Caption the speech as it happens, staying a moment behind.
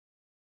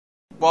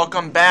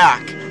Welcome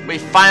back. We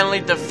finally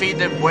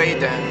defeated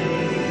Raiden.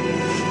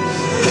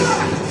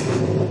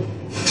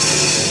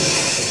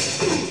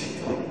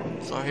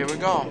 So here we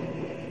go.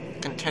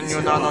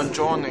 Continuing on our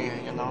journey,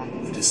 you know.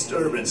 The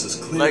disturbance is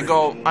clear.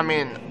 Lego,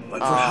 But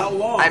for how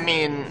long?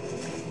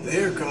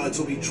 Their gods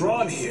will be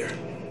drawn here.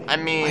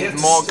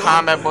 More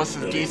Kombat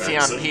vs. DC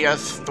on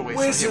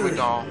PS3, so here we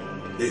go.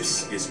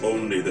 This is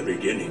only the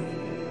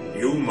beginning.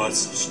 You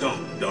must stop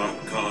Dark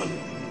Khan.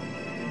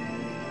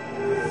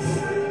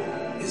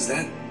 Is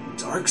that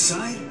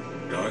Darkseid?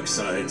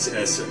 Darkseid's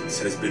essence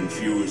has been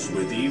fused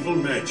with evil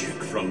magic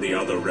from the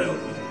other realm.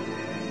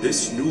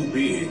 This new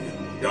being,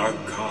 Dark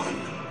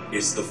Khan,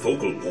 is the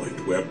focal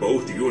point where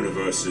both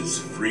universes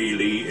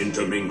freely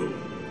intermingle.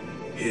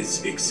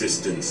 His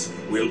existence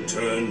will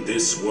turn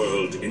this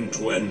world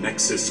into a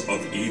nexus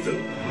of evil.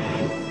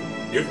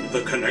 If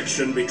the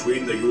connection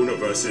between the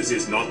universes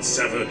is not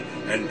severed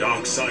and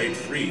Darkseid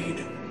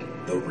freed,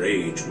 the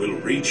rage will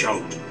reach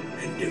out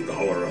and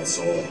devour us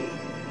all.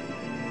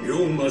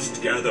 You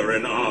must gather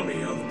an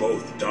army of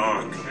both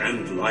dark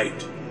and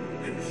light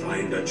and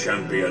find a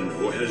champion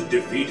who has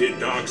defeated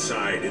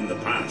Darkseid in the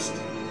past.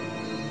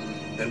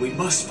 Then we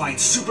must find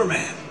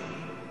Superman.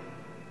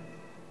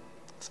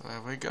 So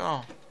there we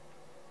go.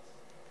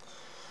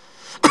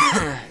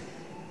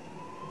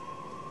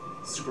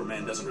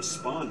 Superman doesn't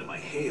respond to my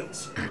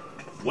hails.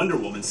 Wonder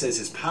Woman says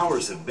his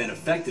powers have been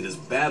affected as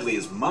badly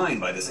as mine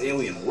by this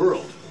alien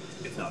world,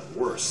 if not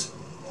worse.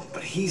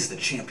 But he's the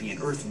champion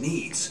Earth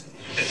needs.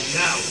 And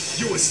now,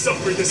 you will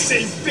suffer the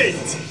same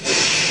fate!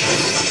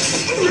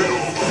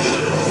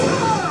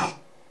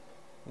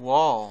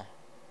 Whoa.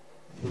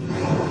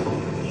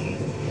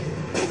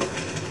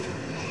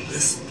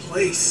 This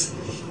place,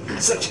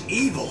 such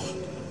evil.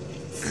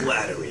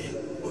 Flattery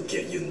will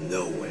get you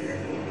nowhere.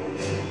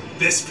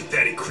 This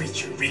pathetic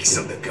creature reeks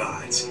of the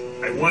gods.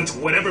 I want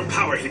whatever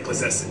power he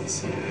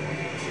possesses.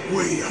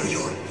 We are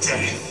your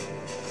death.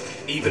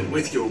 Even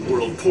with your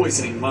world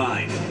poisoning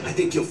mind, I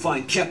think you'll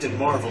find Captain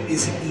Marvel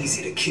isn't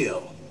easy to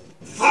kill.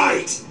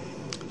 Fight!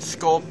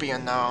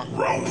 Scorpion now.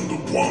 Round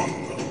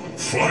 1.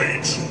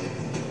 Fight!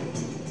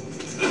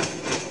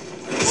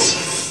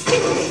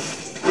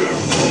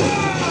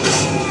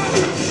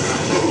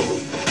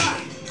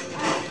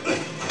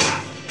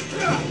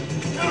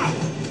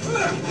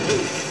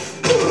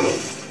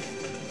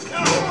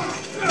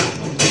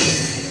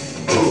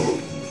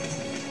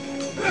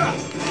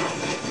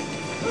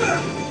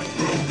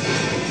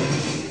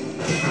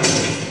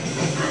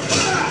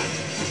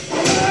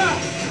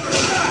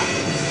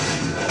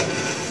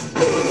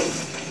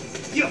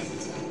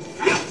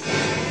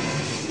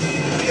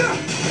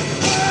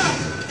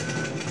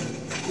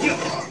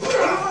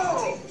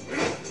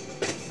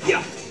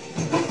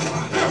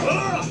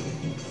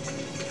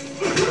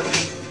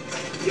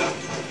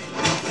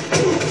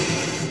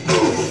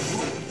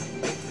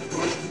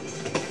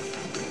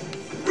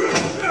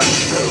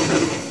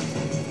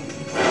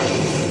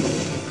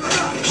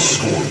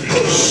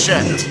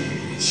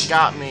 Shit.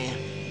 Got me.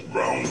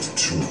 Round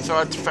 2. So I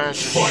have to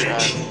finish this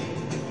shit.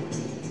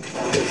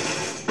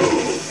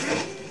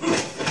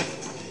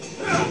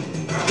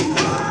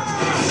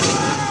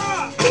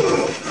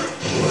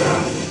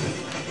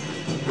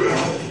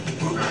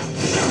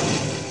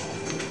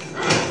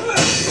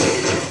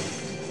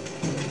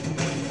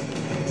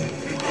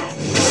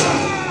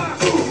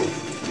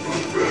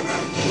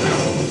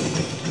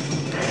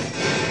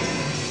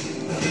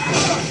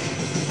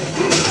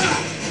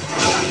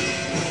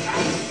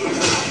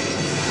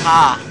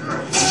 Ha!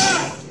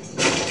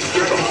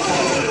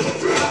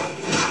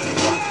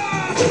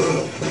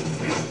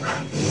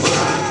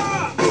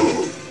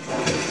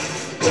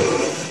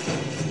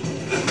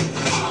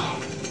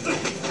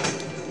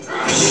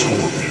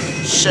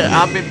 Shit,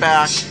 I'll be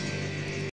back.